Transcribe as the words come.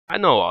I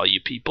know all you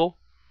people.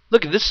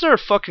 Look, this is our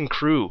fucking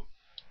crew.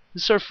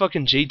 This is our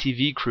fucking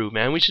JTV crew,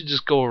 man. We should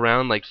just go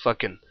around like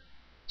fucking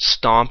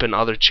stomping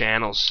other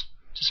channels.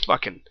 Just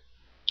fucking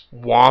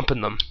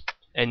womping them.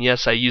 And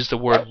yes, I use the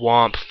word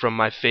womp from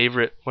my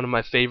favorite, one of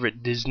my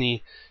favorite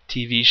Disney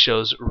TV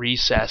shows,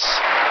 Recess.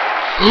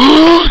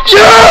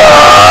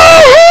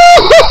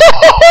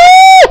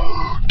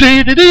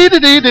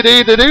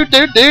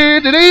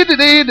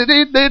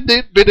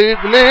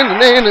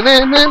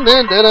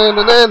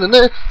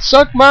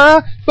 Suck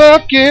my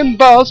fucking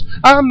balls.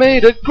 I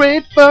made a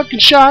great fucking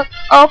shot.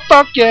 Oh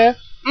fuck yeah.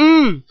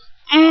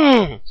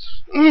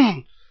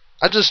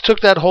 I just took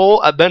that hole,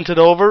 I bent it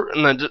over,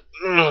 and I just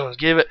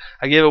gave it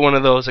one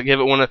of those. I gave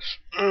it one of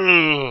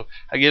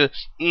I gave it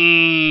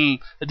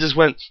it just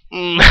went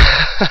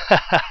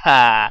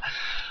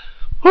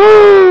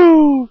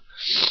woo!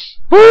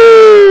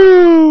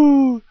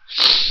 Woo!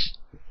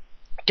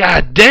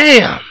 God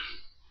damn!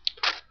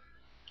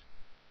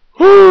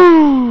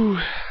 Woo!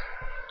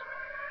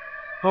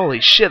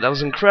 Holy shit, that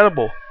was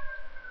incredible.